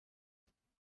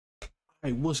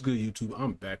Hey, what's good, YouTube?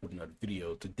 I'm back with another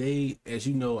video. Today, as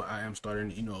you know, I am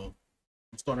starting, I'm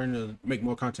starting to make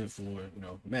more content for,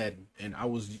 Madden. And I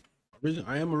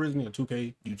am originally a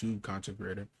 2K YouTube content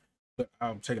creator, but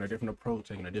I'm taking a different approach,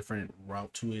 taking a different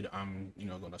route to it. I'm,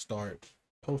 going to start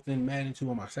posting Madden 2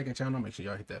 on my second channel. Make sure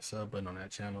y'all hit that sub button on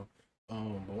that channel.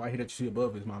 But right here that you see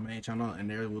above is my main channel, and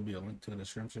there will be a link to the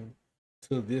description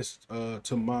to this,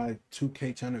 to my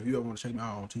 2K channel if you ever want to check me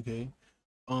out on 2K.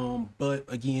 But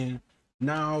again,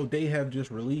 now they have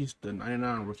just released the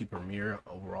 99 rookie premiere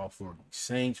overall for the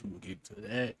Saints. We will get to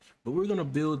that, but we're gonna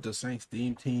build the Saints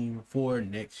theme team for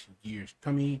next year's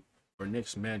coming for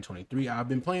next Madden 23. I've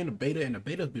been playing the beta, and the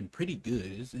beta's been pretty good.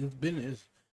 It's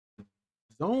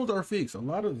zones are fixed. A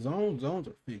lot of zones are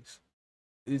fixed.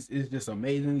 It's just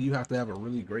amazing. You have to have a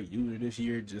really great user this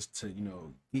year just to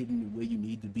get in where you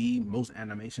need to be. Most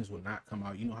animations will not come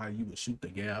out. You know how you would shoot the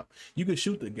gap. You could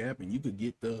shoot the gap and you could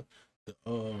get the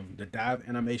dive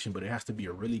animation, but it has to be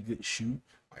a really good shoot.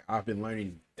 Like, I've been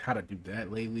learning how to do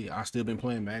that lately. I've still been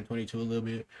playing Madden 22 a little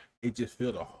bit. It just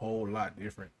feels a whole lot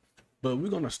different. But we're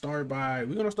gonna start by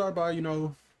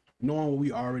knowing what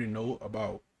we already know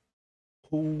about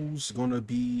who's gonna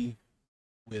be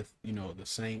with the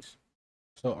Saints.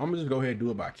 So I'm gonna just go ahead and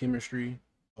do it by chemistry.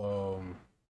 Where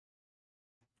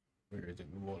is it?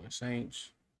 New Orleans Saints.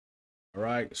 All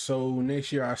right. So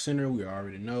next year our center, we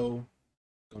already know,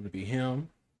 going to be him,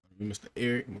 Mr.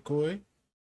 Eric McCoy.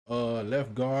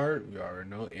 Left guard, we already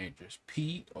know, Andrews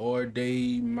Pete, or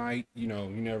they might, you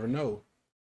never know.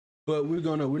 But we're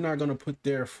not gonna put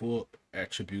their full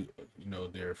attribute,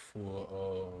 their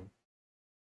full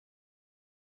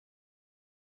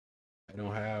they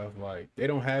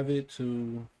don't have it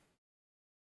to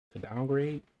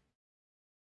downgrade.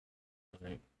 All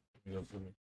right.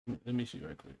 Let me see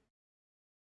right quick.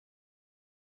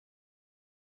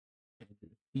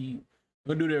 We're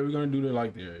gonna do that. We're gonna do that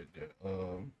like we're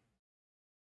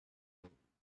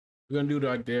gonna do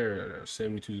like their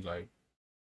 72, like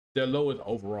their lowest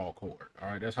overall chord. All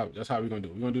right, that's how we're gonna do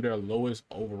it. We're gonna do their lowest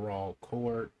overall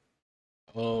chord.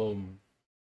 McCoy's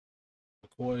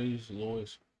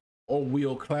lowest, or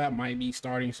Will Clapp might be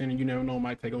starting center. You never know,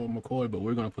 might take over McCoy, but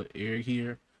we're gonna put Eric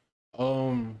here.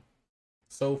 So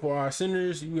for our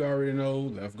centers, you already know,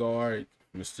 left guard,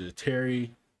 Mr.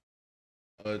 Terry.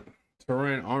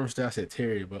 Teron Armstead, I said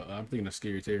Terry, but I'm thinking of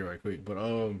Scary Terry right quick. But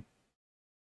Teron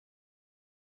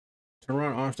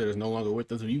Armstead is no longer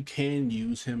with us. You can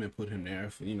use him and put him there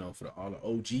for all the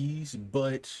OGs,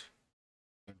 but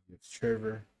it's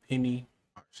Trevor Penny.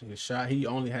 His shot, he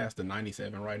only has the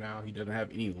 97 right now. He doesn't have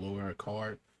any lower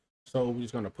card, so we're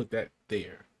just gonna put that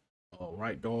there.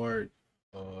 Right guard,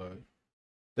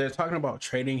 they're talking about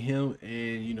trading him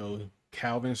and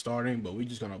Calvin starting, but we're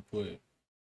just gonna put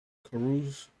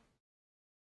Caruso.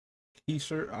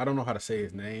 I don't know how to say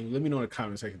his name. Let me know in the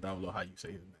comment section down below how you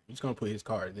say his name. I'm just gonna put his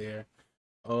card there.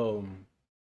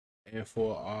 And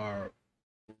for our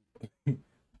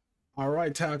our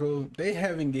right tackle, they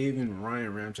haven't given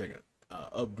Ryan Ramczyk an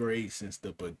upgrade since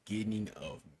the beginning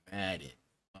of Madden.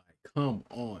 Like, come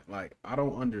on. Like, I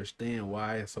don't understand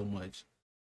why so much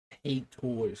hate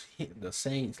towards the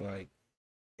Saints. Like,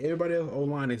 everybody else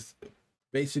O-line is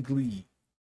basically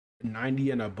 90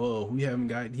 and above.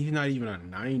 He's not even a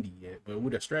 90 yet, but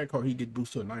with a strat card he get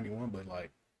boosted to a 91. But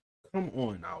like, come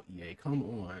on now, EA, come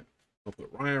on. We'll put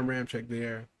Ryan Ramczyk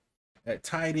there. At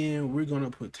tight end, we're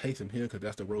gonna put Taysom Hill because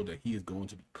that's the role that he is going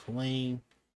to be playing.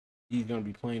 He's gonna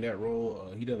be playing that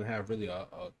role. He doesn't have really a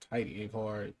tight end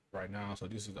card right now, so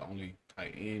this is the only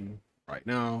tight end right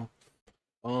now.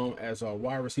 As a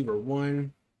wide receiver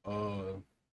one,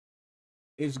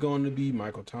 it's going to be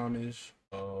Michael Thomas.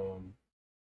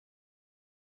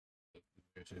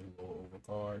 Low over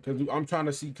card, because I'm trying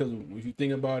to see, because if you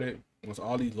think about it, once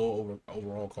all these low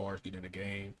overall cards get in the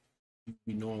game, you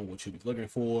be knowing what you be looking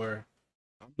for.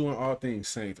 I'm doing all things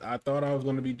Saints. I thought I was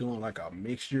going to be doing like a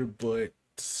mixture, but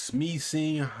me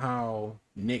seeing how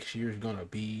next year's gonna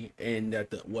be and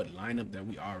that what lineup that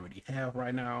we already have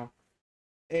right now,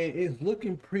 and it's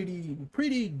looking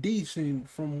pretty decent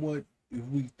from what if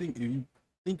you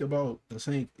think about the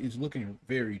Saints, it's looking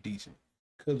very decent.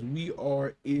 Because we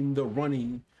are in the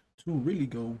running to really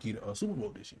go get a Super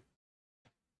Bowl this year.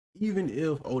 Even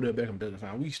if Odell Beckham doesn't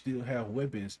sign, we still have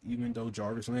weapons. Even though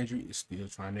Jarvis Landry is still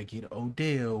trying to get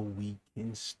Odell, we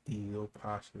can still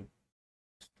possibly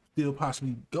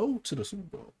go to the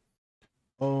Super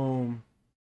Bowl.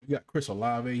 We got Chris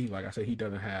Olave. Like I said, he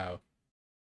doesn't have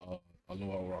a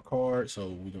low overall card, so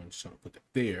we're gonna just put that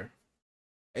there.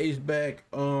 Ace back.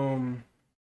 We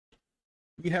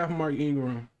have Mark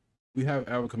Ingram. We have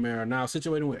Alvin Kamara. Now,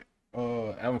 situated with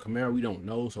Alvin Kamara, we don't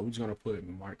know, so we're just gonna put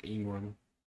Mark Ingram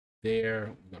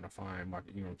there. We're gonna find Mark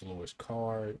Ingram's lowest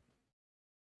card.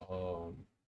 Um,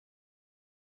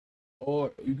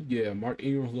 or you could get Mark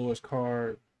Ingram's lowest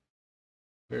card.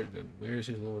 Where's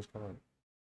his lowest card?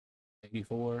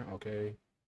 84. Okay.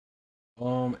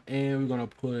 And we're gonna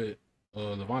put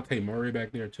Levante Murray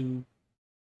back there too,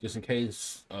 just in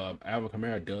case Alvin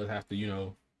Kamara does have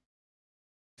to,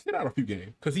 sit out a few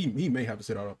games, because he may have to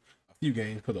sit out a few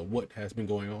games because of what has been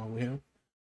going on with him.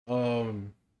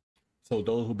 So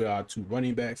those will be our two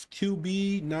running backs.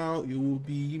 QB, now it will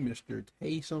be Mr.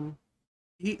 Taysom.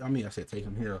 I said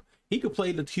Taysom Hill. He could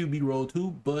play the QB role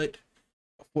too, but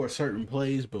for certain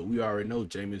plays. But we already know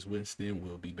Jameis Winston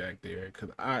will be back there, because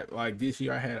I like this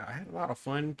year. I had a lot of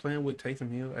fun playing with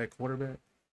Taysom Hill at quarterback.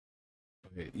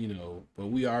 But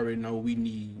we already know we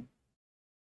need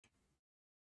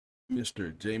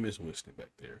Mr. Jameis Winston back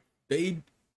there. I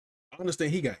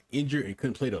understand he got injured and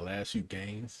couldn't play the last few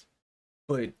games,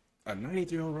 but a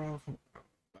 93 overall,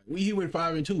 he went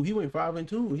 5-2. He went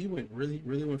 5-2. He went really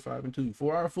went 5-2.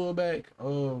 For our fullback,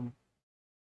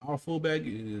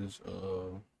 is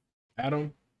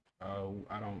Adam.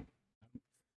 I don't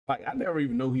I never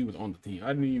even know he was on the team. I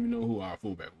didn't even know who our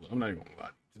fullback was. I'm not even gonna lie.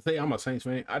 To say I'm a Saints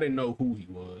fan, I didn't know who he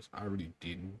was. I really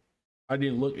didn't. I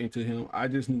didn't look into him. I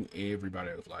just knew everybody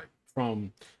that was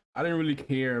I didn't really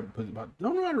care about.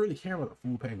 Don't really care about the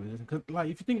fullback position, because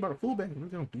if you think about a fullback, we really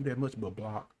don't do that much but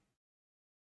block.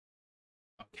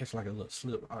 I'll catch like a little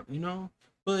slip,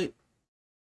 But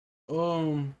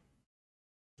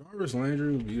Jarvis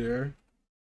Landry will be there.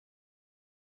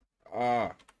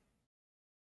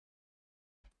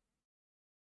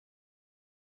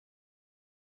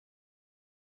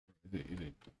 Is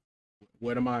it,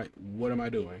 what am I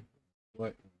doing?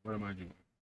 What am I doing?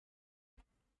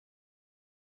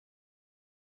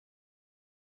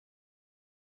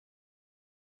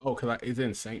 Oh, because it's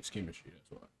in Saints chemistry. That's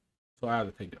why. So I have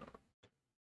to take that off.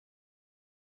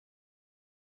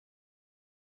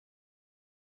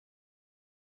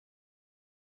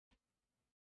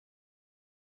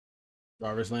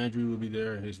 Jarvis Landry will be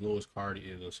there. His lowest card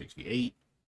is a 68.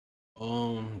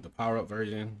 The power up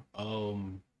version.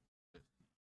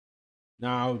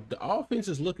 Now the offense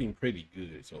is looking pretty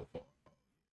good so far.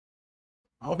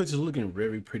 Offense is looking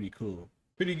pretty cool.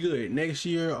 Pretty good. Next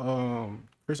year,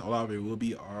 Chris Olave will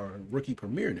be our rookie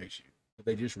premier next year.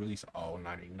 They just released all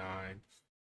 99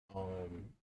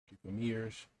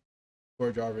 premieres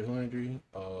for Jarvis Landry.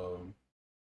 I'm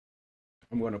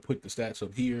gonna put the stats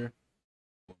up here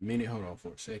for a minute. Hold on for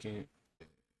a second.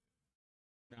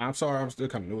 I'm sorry, I'm still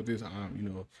kind of new with this.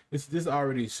 This is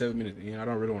already 7 minutes in. I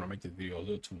don't really want to make this video a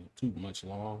little too much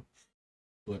long,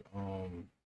 but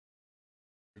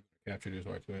capture this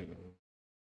right quick.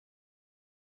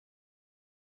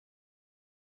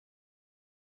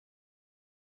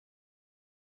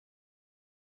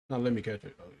 Now let me catch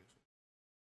it. Oh, yes.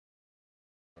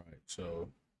 All right, so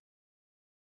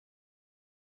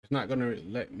it's not gonna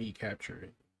let me capture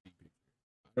it.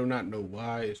 I do not know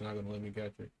why it's not gonna let me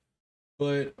capture it,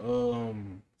 but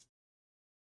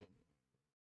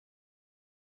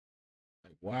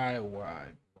like why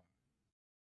am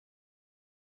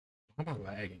I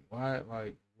lagging?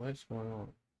 Why, what's going on?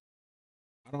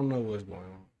 I don't know what's going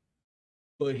on.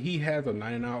 But he has a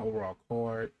 99 overall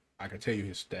card. I can tell you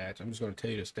his stats. I'm just gonna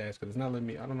tell you the stats because it's not letting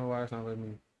me. I don't know why it's not letting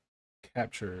me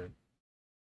capture.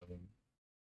 Um,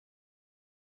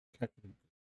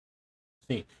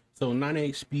 See, so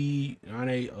 98 speed,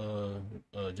 98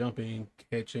 jumping,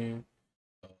 catching,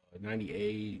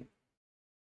 98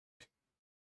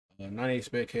 98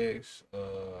 spec kicks,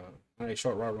 98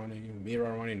 short route running, mid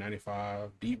route running, 95,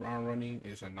 deep route running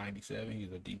is a 97.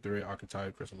 He's a deep threat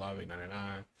archetype. Chris Olave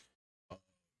 99.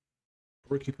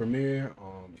 Rookie Premier.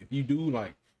 If you do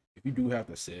have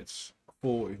the sets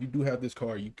if you do have this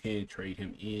card, you can trade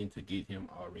him in to get him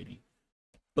already.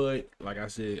 But like I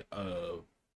said,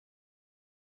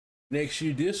 next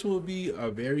year this will be a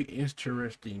very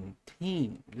interesting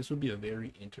team. This will be a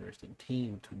very interesting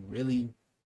team to really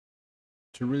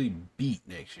beat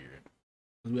next year.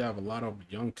 Because we have a lot of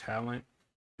young talent.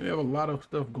 We have a lot of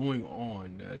stuff going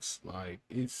on that's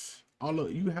it's all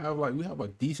of you have we have a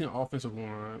decent offensive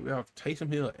line. We have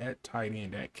Taysom Hill at tight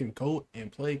end that can go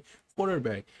and play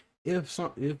quarterback. If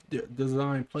the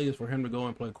design plays for him to go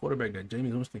and play quarterback that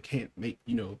Jameis Winston can't make,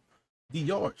 the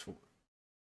yards for.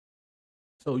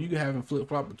 So you can have him flip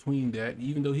flop between that.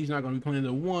 Even though he's not going to be playing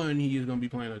the one, he is going to be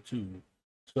playing a two.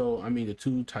 So I mean the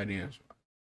two tight ends,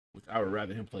 which I would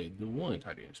rather him play the one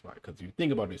tight end spot, because if you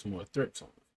think about it, it's more threats on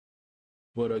it.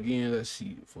 But again, let's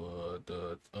see for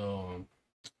the wrong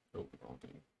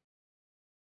thing.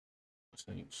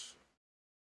 Saints.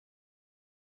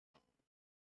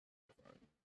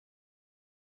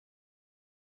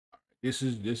 This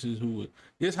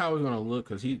is how it's gonna look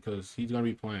because he's gonna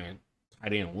be playing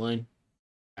tight end one.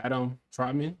 Adam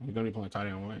Trotman, he's gonna be playing tight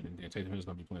end one, and then Taysom Hill's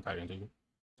gonna be playing tight end two.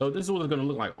 So this is what it's gonna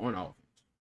look like on offense,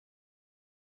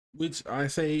 which I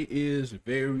say is a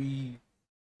very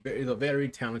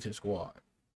talented squad.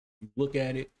 You look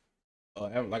at it,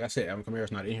 like I said, Alvin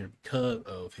Kamara's not in here because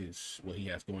of what he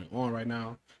has going on right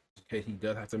now. In case he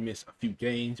does have to miss a few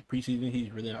games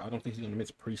preseason, I don't think he's gonna miss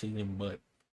preseason, but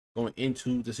going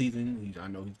into the season, I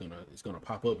know it's gonna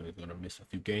pop up and he's gonna miss a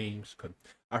few games because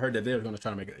I heard that they're gonna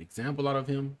try to make an example out of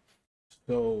him.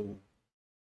 So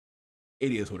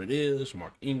it is what it is.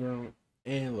 Mark Ingram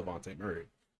and Levante Murray.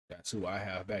 That's who I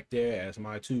have back there as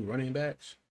my two running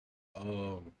backs.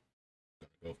 Gonna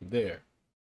go from there.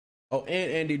 Oh,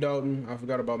 and Andy Dalton. I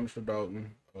forgot about Mr.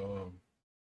 Dalton. Forgot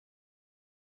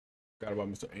about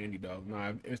Mr. Andy Dalton. Now,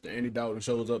 if Mr. Andy Dalton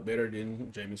shows up better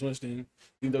than Jameis Winston,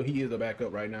 even though he is a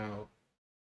backup right now,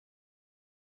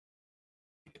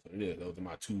 that's what it is. Those are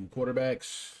my two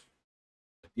quarterbacks.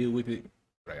 I deal with it.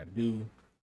 What I got to do.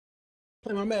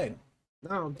 Play my Madden.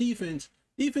 Now, defense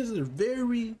is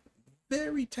very,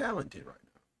 very talented right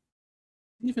now.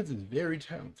 Defense is very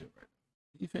talented right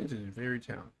now. Defense is very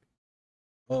talented.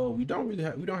 We don't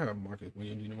have Marcus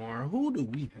Williams anymore. Who do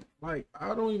we have? Like,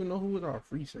 I don't even know who is our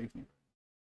free safety.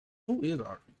 Who is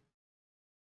our free?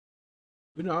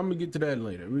 But no, I'm gonna get to that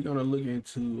later. We're gonna look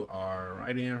into our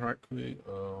right end right quick.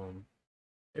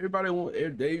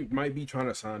 They might be trying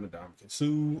to sign the Dominican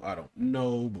Sue. I don't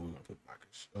know, but we're gonna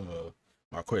put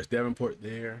Marquez Davenport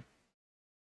there.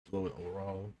 Blow it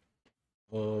overall.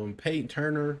 Peyton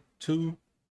Turner too.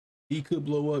 He could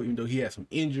blow up, even though he had some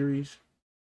injuries.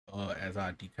 As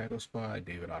our D tackle spot,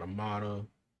 David Automata.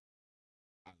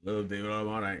 I love David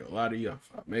Automata. I ain't gonna lie to you. I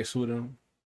mess with him.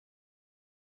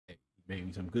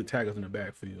 Maybe some good tackles in the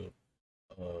backfield.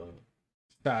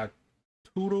 Shy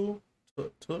Toodle.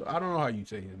 I don't know how you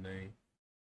say his name.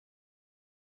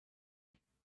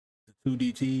 The two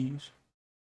DTs.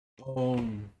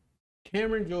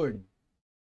 Cameron Jordan.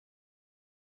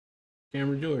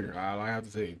 Cameron Jordan. I have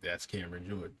to say that's Cameron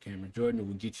Jordan. Cameron Jordan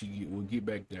will get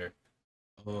back there.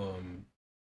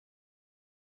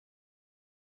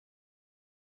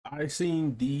 I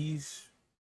seen these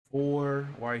four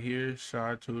right here: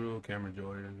 Shy Toodle, Cameron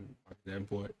Jordan,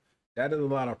 Davenport. That is a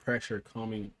lot of pressure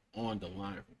coming on the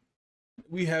line.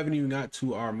 We haven't even got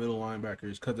to our middle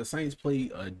linebackers because the Saints play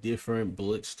a different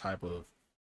blitz type of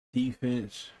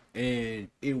defense, and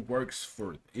it works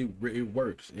for it. It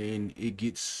works, and it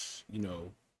gets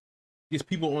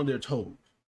people on their toes.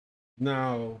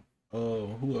 Now,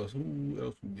 who else? Who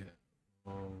else we got?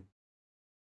 I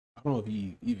don't know if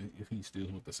he still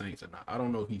with the Saints or not. I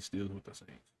don't know if he still with the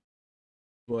Saints.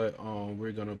 But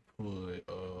we're just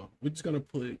gonna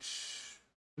put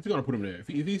him there. If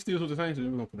he steals with the Saints,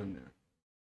 then we're gonna put him there.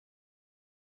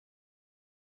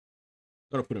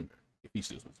 Gonna put him there if he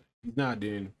steals with the Saints. He's not,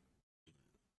 then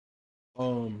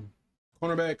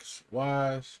cornerbacks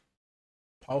wise,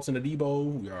 Paulson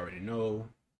Adebo, we already know.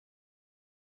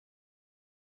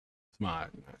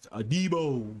 That's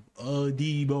Adebo.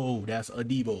 That's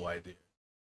Adebo right there.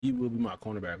 He will be my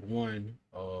cornerback one.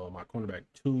 My cornerback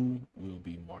two will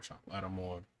be Marshawn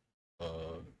Lattimore.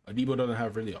 Adebo doesn't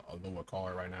have really a lower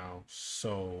card right now,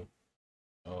 so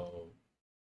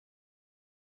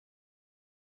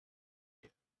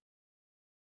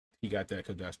he got that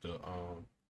because that's the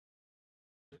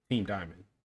team diamond.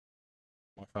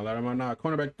 Marshawn Lattimore. Now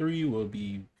cornerback three will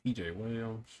be PJ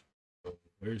Williams.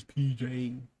 Where's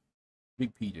PJ?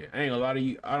 Big PJ. I ain't gonna lie to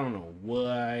you. I don't know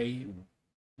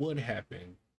what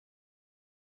happened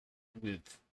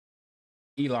with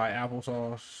Eli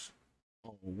Applesauce.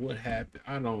 Oh, what happened?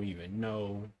 I don't even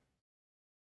know.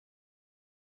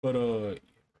 But you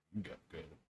got to go.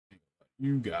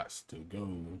 You got to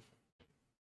go.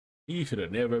 He should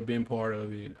have never been part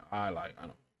of it. I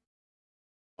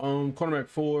don't. Cornerback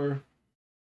four.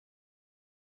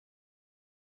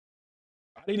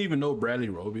 I didn't even know Bradley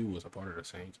Roby was a part of the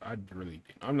Saints. I really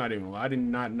didn't. I'm not even. I did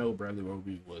not know Bradley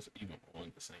Roby was even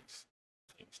on the Saints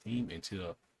team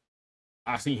until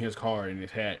I seen his card and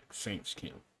it had Saints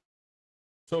Kim.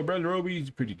 So Bradley Roby is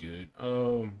pretty good.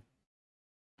 I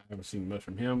haven't seen much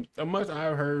from him. Much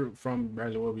I've heard from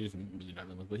Bradley Roby is really not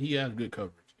much, but he has good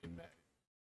coverage in that.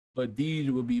 But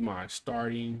these will be my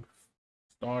starting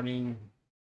front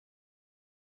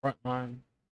line,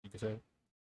 you can say.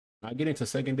 I get into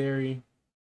secondary.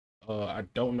 I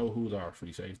don't know who's our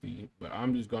free safety, but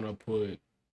I'm just gonna put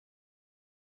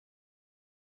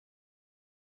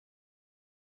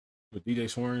DJ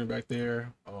Swearing back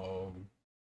there.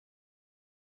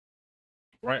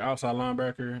 right outside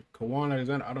linebacker, Kawan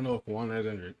Alexander. I don't know if Kawan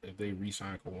Alexander, if they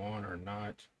re-sign Kawan or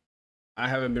not. I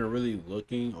haven't been really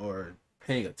looking or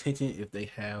paying attention if they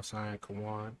have signed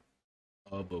Kawan.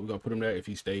 But we're gonna put him there. If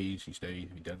he stays, he stays.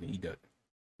 If he doesn't, he doesn't.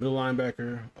 Middle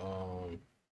linebacker,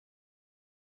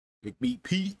 Big Meat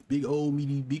Pete, big old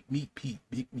meaty, Big Meat Pete,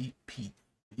 Big Meat Pete,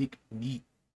 Big Meat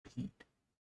Pete.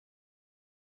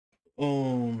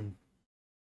 Um,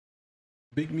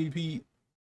 Big Meat Pete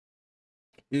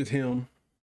is him.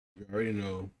 You already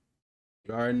know.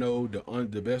 You already know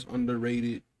the best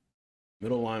underrated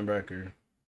middle linebacker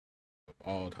of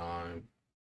all time,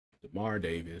 Demar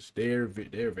Davis. They're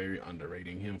very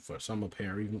underrating him for some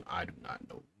apparent reason. I do not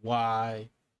know why.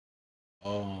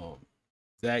 Um,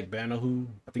 Zach Banahu,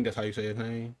 I think that's how you say his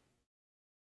name.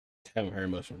 Haven't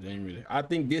heard much from him really. I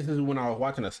think this is when I was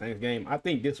watching the Saints game. I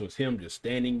think this was him just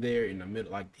standing there in the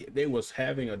middle, like they was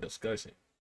having a discussion.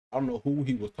 I don't know who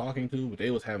he was talking to, but they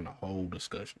was having a whole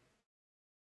discussion.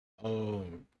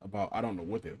 About I don't know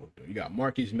what they're going to do. You got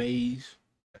Marcus Mays,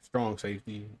 strong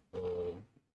safety.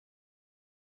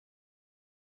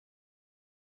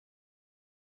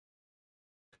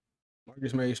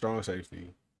 Marcus Mays, strong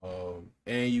safety.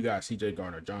 And you got CJ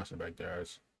Garner Johnson back there,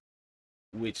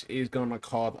 which is gonna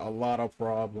cause a lot of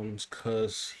problems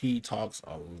because he talks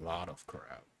a lot of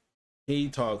crap. He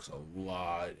talks a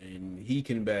lot, and he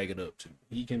can bag it up too.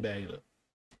 He can bag it up.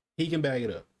 He can bag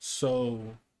it up.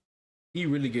 So he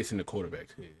really gets in the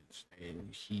quarterback's heads,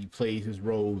 and he plays his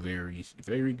role very,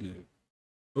 very good.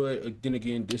 But then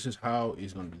again, this is how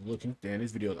it's gonna be looking. Damn,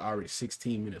 this video is already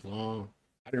 16 minutes long.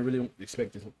 I didn't really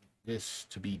expect this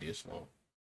to be this long.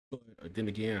 But then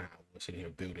again, I was sitting here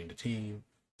building the team.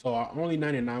 So our only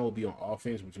 99 will be on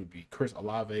offense, which would be Chris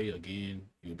Olave again.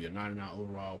 He will be a 99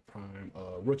 overall prime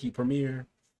rookie premier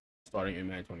starting in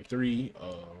Madden 23.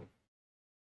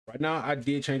 Right now, I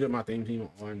did change up my theme team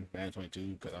on Madden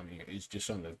 22 because I mean it's just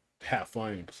something to have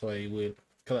fun and play with.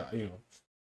 Cause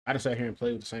I just sat here and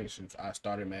played with the Saints since I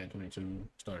started Madden 22,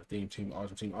 started theme team,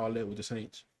 awesome team, all that with the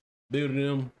Saints, building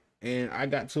them, and I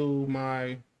got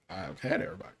to I've had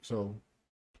everybody. So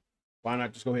why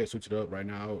not just go ahead and switch it up right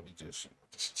now? Just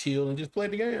chill and just play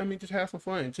the game. I mean, just have some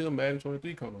fun until Madden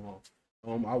 23 comes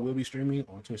along. I will be streaming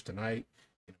on Twitch tonight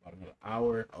in about another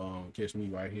hour. Catch me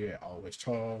right here at Always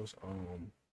Charles.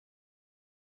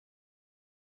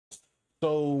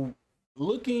 So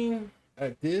looking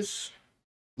at this,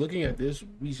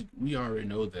 we already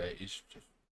know that it's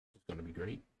gonna be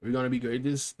great. We're gonna be great.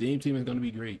 This theme team is gonna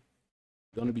be great.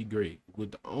 Gonna be great.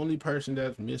 With the only person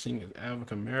that's missing is Alvin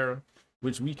Kamara,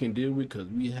 which we can deal with because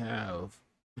we have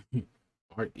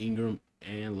Mark Ingram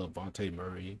and Levante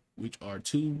Murray, which are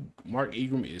two. Mark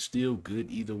Ingram is still good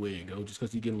either way it goes. Just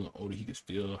because he's getting a little older, he can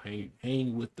still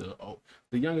hang with the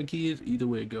younger kids. Either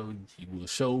way it goes, he will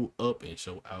show up and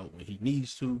show out when he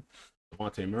needs to.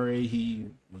 Levante Murray, he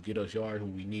will get us yards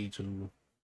when we need to.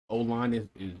 O line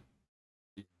is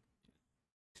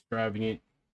extravagant,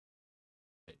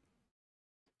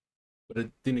 but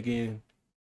then again,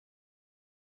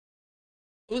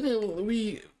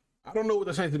 I don't know what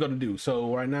the Saints are gonna do.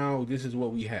 So right now, this is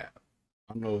what we have.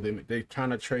 I don't know if they're trying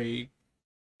to trade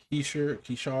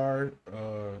Keishard.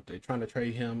 They're trying to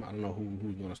trade him. I don't know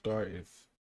who's gonna start. If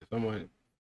someone,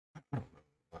 I don't know,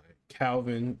 like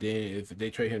Calvin, then if they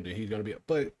trade him, then he's gonna be.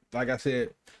 But like I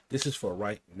said, this is for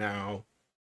right now.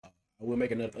 I will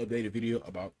make another updated video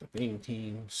about the theme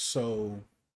team. So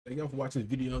thank y'all for watching this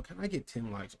video. Can I get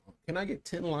 10 likes? Can I get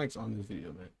 10 likes on this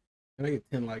video, man? Can I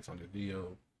get 10 likes on this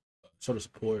video? Show the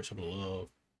support, show the love.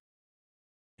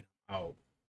 And I'm out.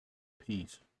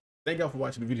 Peace. Thank y'all for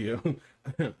watching the video.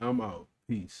 I'm out.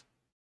 Peace.